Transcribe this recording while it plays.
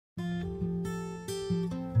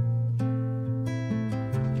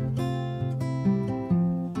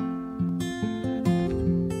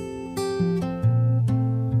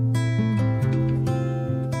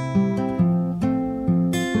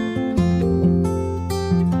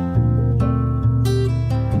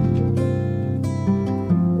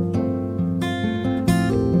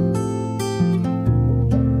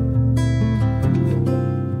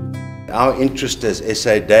Our interest as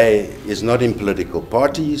SA Day is not in political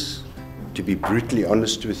parties. To be brutally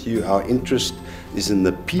honest with you, our interest is in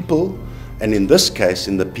the people, and in this case,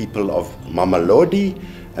 in the people of Mamelodi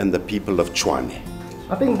and the people of Tshwane.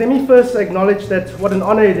 I think let me first acknowledge that what an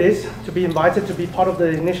honor it is to be invited to be part of the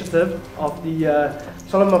initiative of the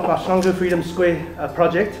Soloman Mahlangu Freedom Square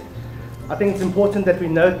project. I think it's important that we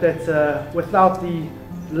note that without the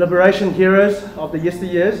liberation heroes of the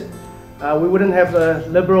yesteryears, we wouldn't have a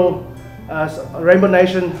liberal rainbow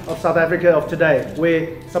nation of South Africa of today, where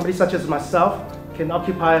somebody such as myself can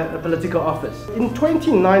occupy a political office. In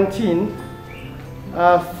 2019,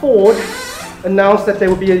 Ford announced that they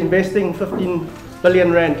would be investing 15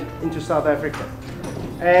 billion rand into South Africa.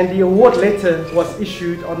 And the award letter was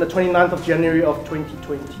issued on the 29th of January of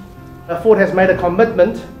 2020. Ford has made a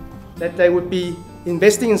commitment that they would be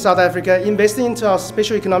investing in South Africa, investing into our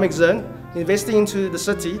special economic zone, investing into the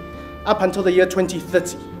city up until the year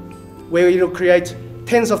 2030, where it will create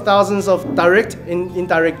tens of thousands of direct and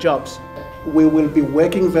indirect jobs. We will be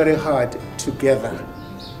working very hard together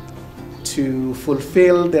to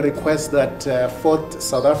fulfill the request that Ford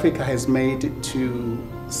South Africa has made to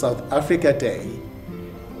South Africa Day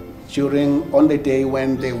on the day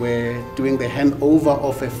when they were doing the handover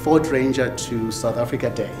of a Ford Ranger to South Africa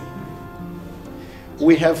Day.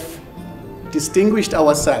 We have distinguished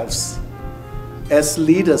ourselves as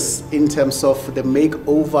leaders in terms of the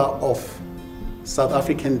makeover of South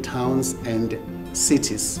African towns and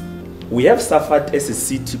cities. We have suffered as a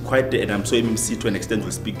city quite, and I'm sure MMC to an extent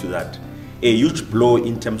will speak to that, a huge blow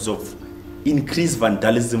in terms of increased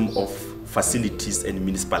vandalism of facilities and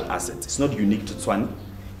municipal assets. It's not unique to Tshwane.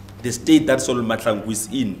 The state that Soloman Mahlangu is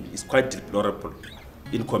in is quite deplorable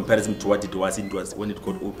in comparison to what it was when it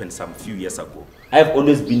got opened some few years ago. I've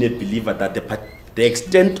always been a believer that the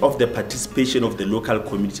extent of the participation of the local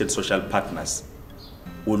community and social partners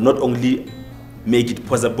will not only make it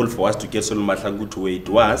possible for us to get Soloman Mahlangu to where it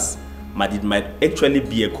was, but it might actually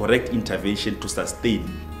be a correct intervention to sustain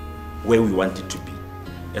where we want it to be.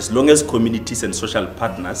 As long as communities and social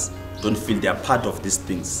partners don't feel they are part of these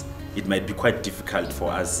things, it might be quite difficult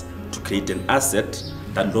for us to create an asset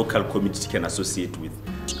that local community can associate with.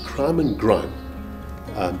 Crime and grime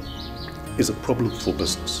is a problem for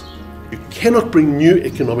business. You cannot bring new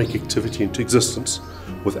economic activity into existence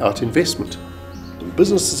without investment.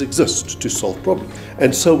 Businesses exist to solve problems.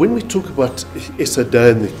 And so when we talk about SAD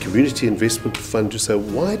and the Community Investment Fund, you say,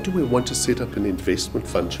 why do we want to set up an investment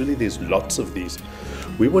fund? Surely there's lots of these.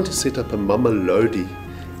 We want to set up a Mamelodi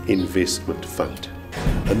investment fund.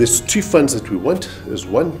 And there's two funds that we want. There's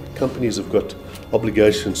one, companies have got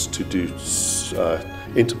obligations to do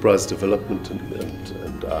enterprise development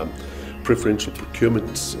and preferential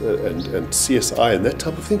procurement and CSI and that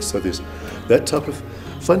type of thing. So there's that type of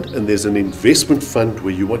fund, and there's an investment fund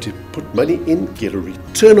where you want to put money in, get a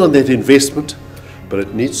return on that investment, but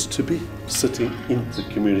it needs to be sitting in the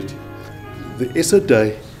community. The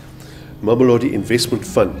SAD Mamelodi Investment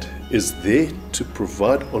Fund is there to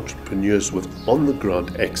provide entrepreneurs with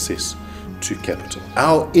on-the-ground access to capital.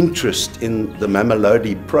 Our interest in the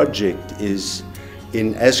Mamelodi project is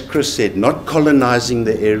in, as Chris said, not colonizing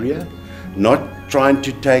the area, not trying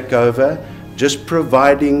to take over, just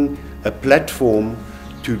providing a platform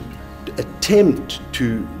to attempt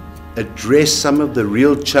to address some of the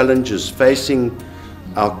real challenges facing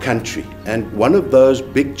our country. And one of those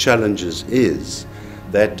big challenges is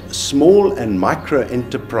that small and micro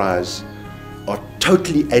enterprise are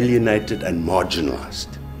totally alienated and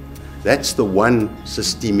marginalized. That's the one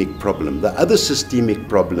systemic problem. The other systemic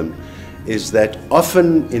problem is that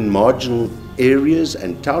often in marginal areas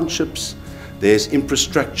and townships, there's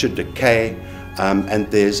infrastructure decay and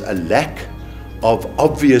there's a lack of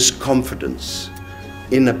obvious confidence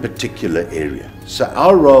in a particular area. So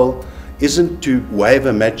our role isn't to wave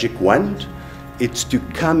a magic wand, it's to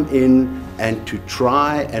come in and to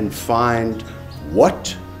try and find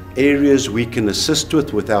what areas we can assist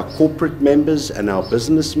with our corporate members and our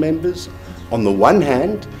business members on the one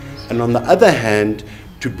hand, and on the other hand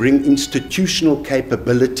to bring institutional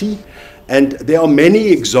capability. And there are many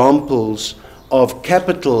examples of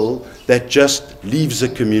capital that just leaves a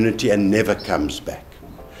community and never comes back.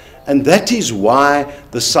 And that is why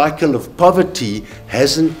the cycle of poverty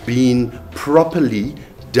hasn't been properly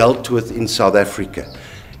dealt with in South Africa.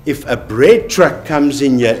 If a bread truck comes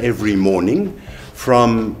in here every morning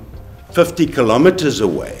from 50 kilometers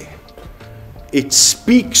away, it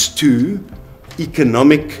speaks to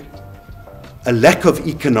a lack of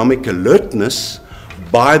economic alertness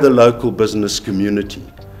by the local business community.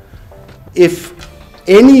 If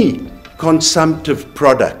any consumptive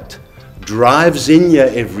product drives in here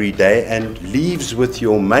every day and leaves with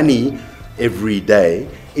your money every day,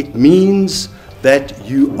 it means that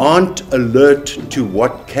you aren't alert to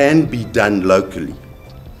what can be done locally.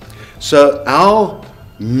 So our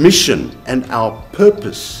mission and our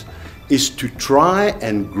purpose is to try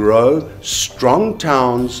and grow strong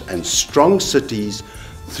towns and strong cities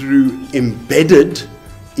through embedded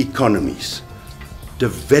economies.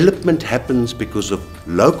 Development happens because of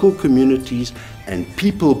local communities and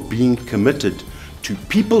people being committed to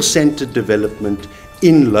people-centered development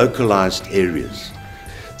in localized areas.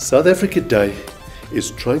 South Africa Day is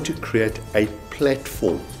trying to create a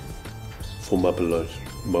platform for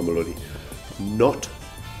Mamelodi, not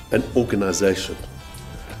an organization.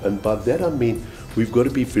 And by that I mean we've got to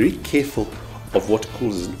be very careful of what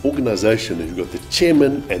calls an organization. You've got the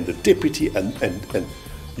chairman and the deputy and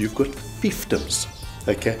you've got fiefdoms,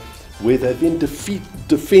 okay, where they then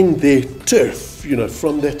defend their turf, you know,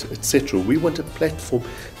 from that, etc. We want a platform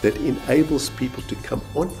that enables people to come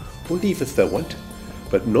on or leave if they want,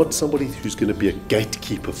 but not somebody who's going to be a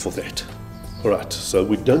gatekeeper for that. All right, so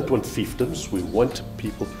we don't want fiefdoms. We want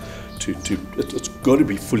people it's got to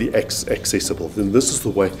be fully accessible. Then this is the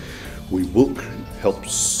way we will help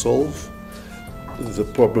solve the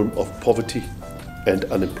problem of poverty and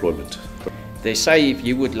unemployment. They say if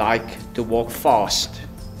you would like to walk fast,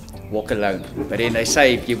 walk alone. But then they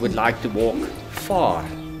say if you would like to walk far,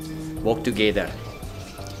 walk together.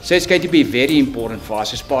 So it's going to be very important for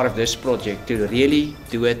us as part of this project to really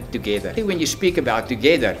do it together. When you speak about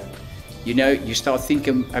together, you know, you start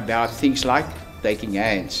thinking about things like taking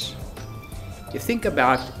hands. You think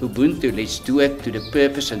about Ubuntu, let's do it to the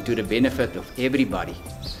purpose and to the benefit of everybody.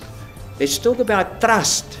 Let's talk about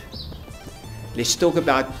trust. Let's talk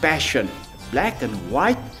about passion, black and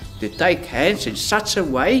white, to take hands in such a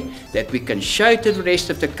way that we can show to the rest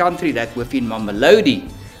of the country that within Mamelodi,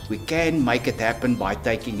 we can make it happen by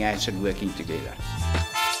taking hands and working together.